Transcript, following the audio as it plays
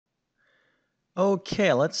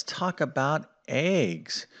Okay, let's talk about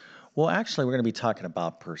eggs. Well, actually, we're going to be talking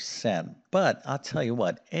about percent, but I'll tell you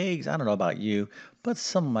what, eggs, I don't know about you, but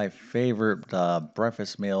some of my favorite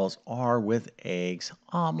breakfast meals are with eggs,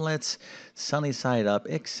 omelets, sunny side up,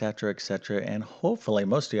 etc., etc. And hopefully,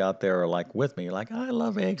 most of you out there are like with me, like, I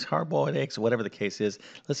love eggs, hard-boiled eggs, whatever the case is.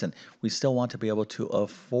 Listen, we still want to be able to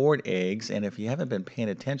afford eggs, and if you haven't been paying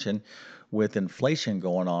attention, with inflation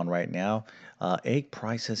going on right now, egg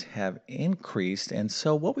prices have increased. And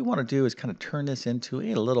so, what we want to do is kind of turn this into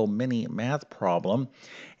a little mini math problem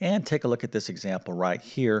and take a look at this example right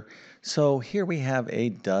here. So, here we have a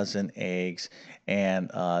dozen eggs, and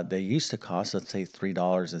they used to cost, let's say,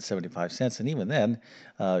 $3.75. And even then,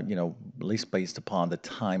 at least based upon the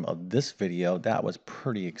time of this video, that was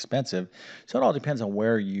pretty expensive. So, it all depends on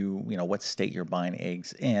where what state you're buying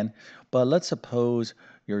eggs in. But let's suppose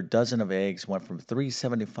your dozen of eggs went from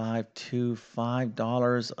 3.75 to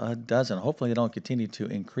 $5 a dozen. Hopefully, they don't continue to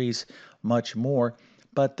increase much more.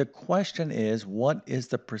 But the question is, what is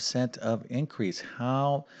the percent of increase?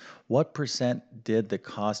 What percent did the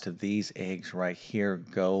cost of these eggs right here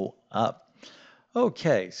go up?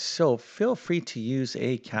 Okay, so feel free to use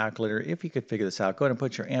a calculator if you could figure this out. Go ahead and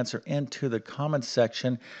put your answer into the comments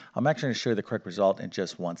section. I'm actually going to show you the correct result in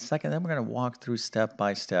just 1 second. Then we're going to walk through step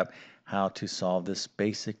by step how to solve this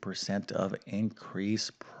basic percent of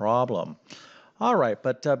increase problem. All right,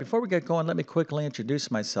 but before we get going, let me quickly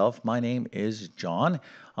introduce myself. My name is John.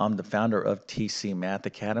 I'm the founder of TC Math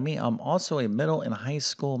Academy. I'm also a middle and high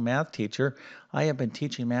school math teacher. I have been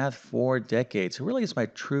teaching math for decades. It really is my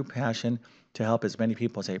true passion to help as many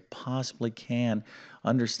people as I possibly can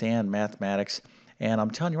understand mathematics. And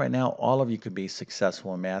I'm telling you right now, all of you could be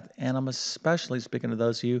successful in math. And I'm especially speaking to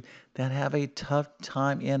those of you that have a tough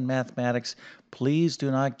time in mathematics. Please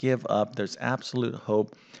do not give up. There's absolute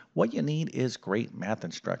hope. What you need is great math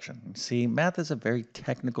instruction. See, math is a very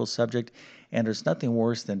technical subject, and there's nothing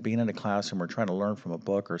worse than being in a classroom or trying to learn from a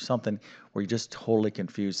book or something where you're just totally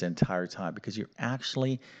confused the entire time because you're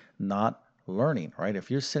actually not learning, right?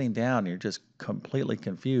 If you're sitting down and you're just completely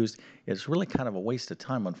confused, it's really kind of a waste of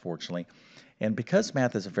time, unfortunately. And because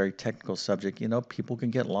math is a very technical subject, people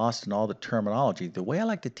can get lost in all the terminology. The way I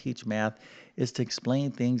like to teach math is to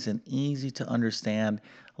explain things in easy to understand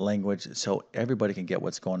language so everybody can get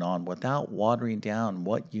what's going on without watering down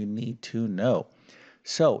what you need to know.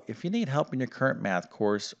 So, if you need help in your current math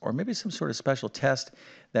course or maybe some sort of special test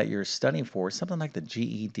that you're studying for, something like the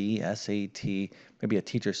GED, SAT, maybe a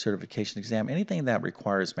teacher certification exam, anything that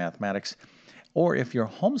requires mathematics, or if you're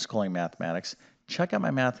homeschooling mathematics, check out my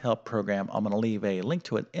math help program. I'm going to leave a link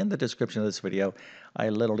to it in the description of this video. I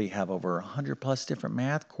literally have over 100 plus different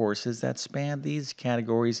math courses that span these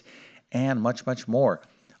categories and much, much more.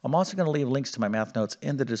 I'm also going to leave links to my math notes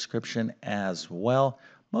in the description as well.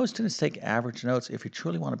 Most students take average notes. If you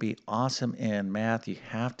truly want to be awesome in math, you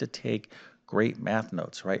have to take great math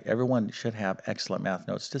notes, right? Everyone should have excellent math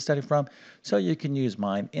notes to study from, so you can use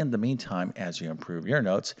mine in the meantime as you improve your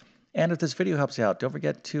notes. And if this video helps you out, don't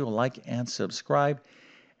forget to like and subscribe,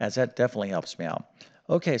 as that definitely helps me out.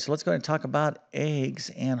 Okay, so let's go ahead and talk about eggs,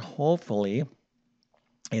 and hopefully,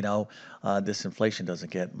 this inflation doesn't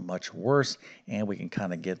get much worse, and we can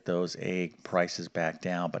kind of get those egg prices back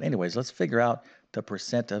down. But anyways, let's figure out the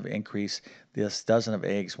percent of increase. This dozen of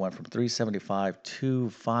eggs went from 3.75 to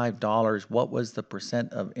 $5. What was the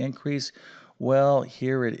percent of increase? Well,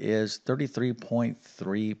 here it is,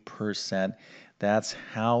 33.3%. That's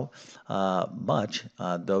how much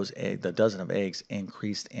the dozen of eggs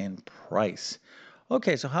increased in price.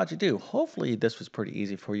 Okay, so how'd you do? Hopefully this was pretty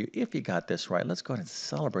easy for you. If you got this right, let's go ahead and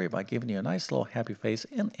celebrate by giving you a nice little happy face,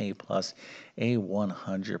 an A plus, a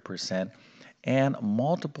 100%, and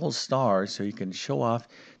multiple stars so you can show off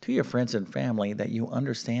to your friends and family that you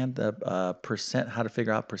understand the percent, how to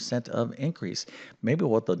figure out percent of increase. Maybe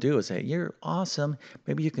what they'll do is say, you're awesome.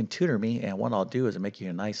 Maybe you can tutor me, and what I'll do is make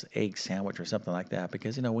you a nice egg sandwich or something like that,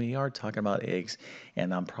 because we are talking about eggs,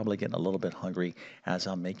 and I'm probably getting a little bit hungry as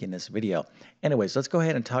I'm making this video. Anyways, let's go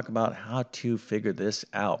ahead and talk about how to figure this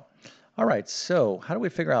out. All right, so how do we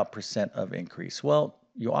figure out percent of increase? Well,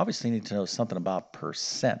 you obviously need to know something about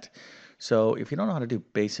percent. So if you don't know how to do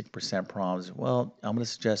basic percent problems, well, I'm going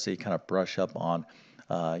to suggest that you kind of brush up on,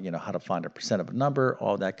 how to find a percent of a number,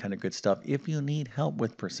 all that kind of good stuff. If you need help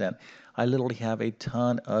with percent, I literally have a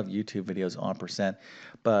ton of YouTube videos on percent.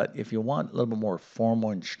 But if you want a little bit more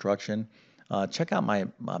formal instruction, check out my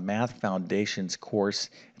Math Foundations course.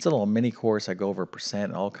 It's a little mini course. I go over percent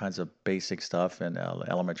and all kinds of basic stuff in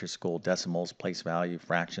elementary school, decimals, place value,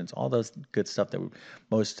 fractions, all those good stuff that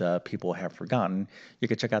most people have forgotten. You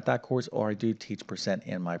can check out that course, or I do teach percent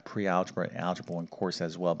in my pre-algebra and algebra 1 course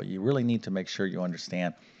as well. But you really need to make sure you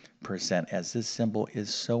understand percent, as this symbol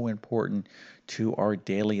is so important to our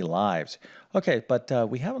daily lives. Okay, but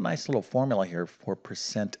we have a nice little formula here for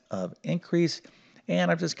percent of increase.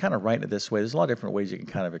 And I'm just kind of writing it this way. There's a lot of different ways you can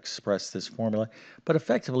kind of express this formula, but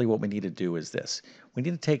effectively what we need to do is this. We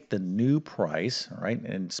need to take the new price, all right,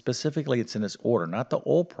 and specifically it's in this order, not the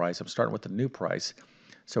old price. I'm starting with the new price.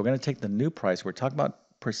 So we're going to take the new price. We're talking about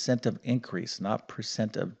percent of increase, not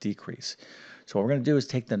percent of decrease. So what we're going to do is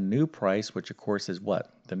take the new price, which of course is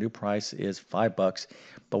what? The new price is $5,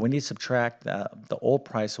 but we need to subtract the old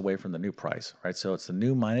price away from the new price, right? So it's the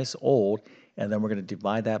new minus old, and then we're going to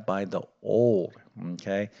divide that by the old,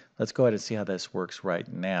 okay? Let's go ahead and see how this works right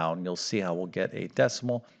now, and you'll see how we'll get a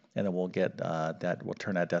decimal, and then we'll get we'll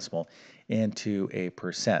turn that decimal into a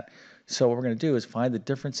percent. So what we're going to do is find the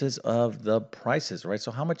differences of the prices, right?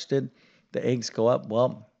 So how much did the eggs go up?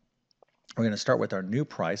 Well, we're going to start with our new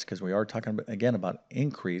price because we are talking again about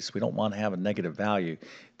increase. We don't want to have a negative value.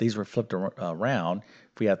 These were flipped around.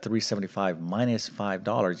 If we had 375 minus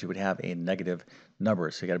 $5, you would have a negative number.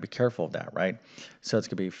 So you got to be careful of that, right? So it's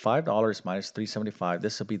going to be $5 minus 375.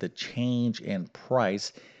 This will be the change in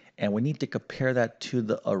price. And we need to compare that to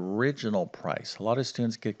the original price. A lot of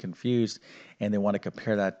students get confused and they want to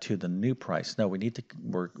compare that to the new price. No, we need to,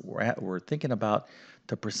 we're thinking about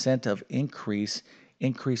the percent of increase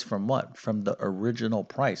from what? From the original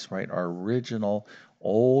price, right? Our original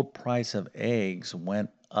old price of eggs went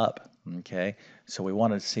up, okay? So we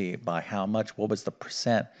want to see by how much, what was the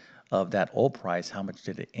percent of that old price, how much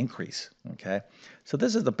did it increase, okay? So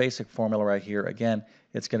this is the basic formula right here. Again,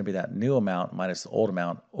 it's going to be that new amount minus the old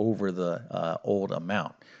amount over the old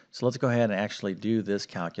amount. So let's go ahead and actually do this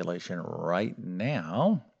calculation right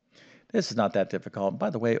now. This is not that difficult. By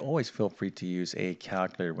the way, always feel free to use a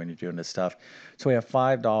calculator when you're doing this stuff. So we have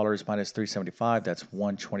 $5 minus 375, that's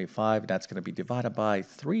 125. That's going to be divided by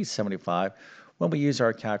 375. When we use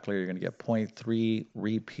our calculator, you're going to get 0.3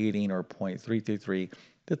 repeating, or 0.333.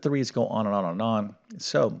 The threes go on and on and on.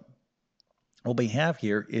 So what we have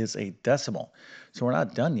here is a decimal. So we're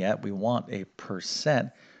not done yet. We want a percent.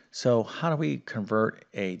 So how do we convert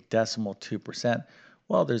a decimal to percent?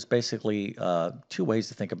 Well, there's basically two ways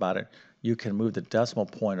to think about it. You can move the decimal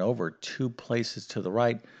point over 2 places to the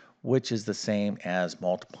right, which is the same as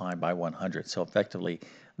multiplying by 100. So effectively,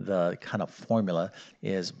 the kind of formula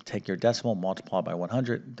is take your decimal, multiply by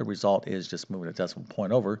 100. The result is just moving the decimal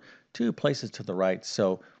point over 2 places to the right.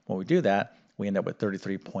 So when we do that, we end up with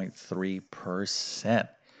 33.3%.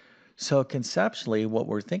 So conceptually, what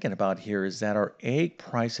we're thinking about here is that our egg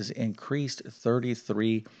prices increased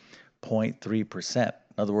 33.3%.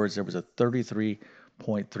 In other words, there was a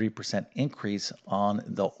 33.3% increase on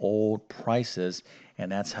the old prices,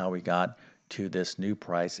 and that's how we got to this new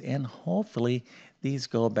price. And hopefully these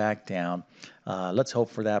go back down. Let's hope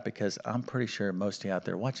for that, because I'm pretty sure most of you out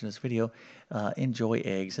there watching this video enjoy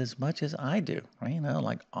eggs as much as I do, right? You know,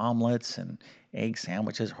 like omelets and egg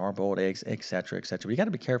sandwiches, hard-boiled eggs, etc., etc. You got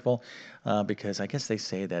to be careful because I guess they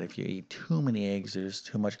say that if you eat too many eggs, there's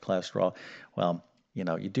too much cholesterol. Well, you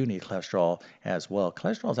know, you do need cholesterol as well.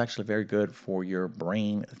 Cholesterol is actually very good for your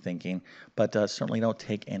brain thinking, but certainly don't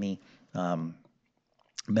take any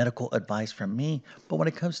medical advice from me. But when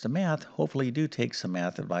it comes to math, hopefully you do take some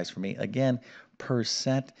math advice from me. Again,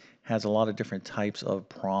 percent has a lot of different types of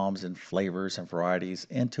proms and flavors and varieties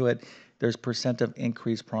into it. There's percent of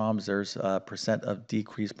increase proms, there's percent of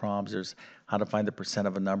decrease proms, there's how to find the percent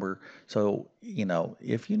of a number. So, you know,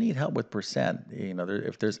 if you need help with percent, you know,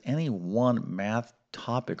 if there's any one math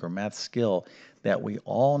topic or math skill that we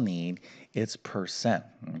all need, it's percent,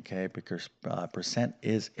 okay? Because percent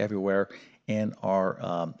is everywhere in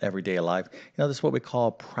our everyday life. You know, this is what we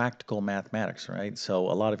call practical mathematics, right?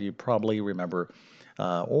 So a lot of you probably remember,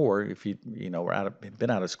 or if you were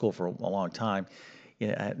been out of school for a long time, you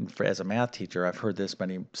know, as a math teacher, I've heard this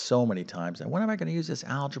so many times. And when am I going to use this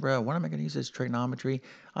algebra? When am I going to use this trigonometry?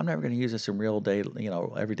 I'm never going to use this in real day,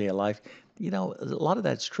 everyday life. You know, a lot of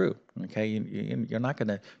that's true. Okay, you're not going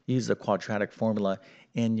to use the quadratic formula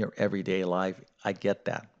in your everyday life. I get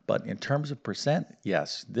that. But in terms of percent,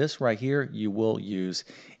 yes, this right here you will use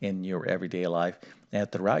in your everyday life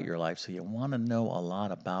and throughout your life. So you want to know a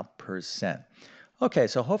lot about percent. Okay,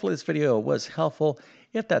 so hopefully this video was helpful.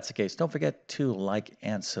 If that's the case, don't forget to like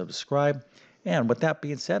and subscribe. And with that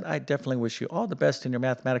being said, I definitely wish you all the best in your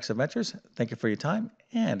mathematics adventures. Thank you for your time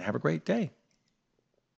and have a great day.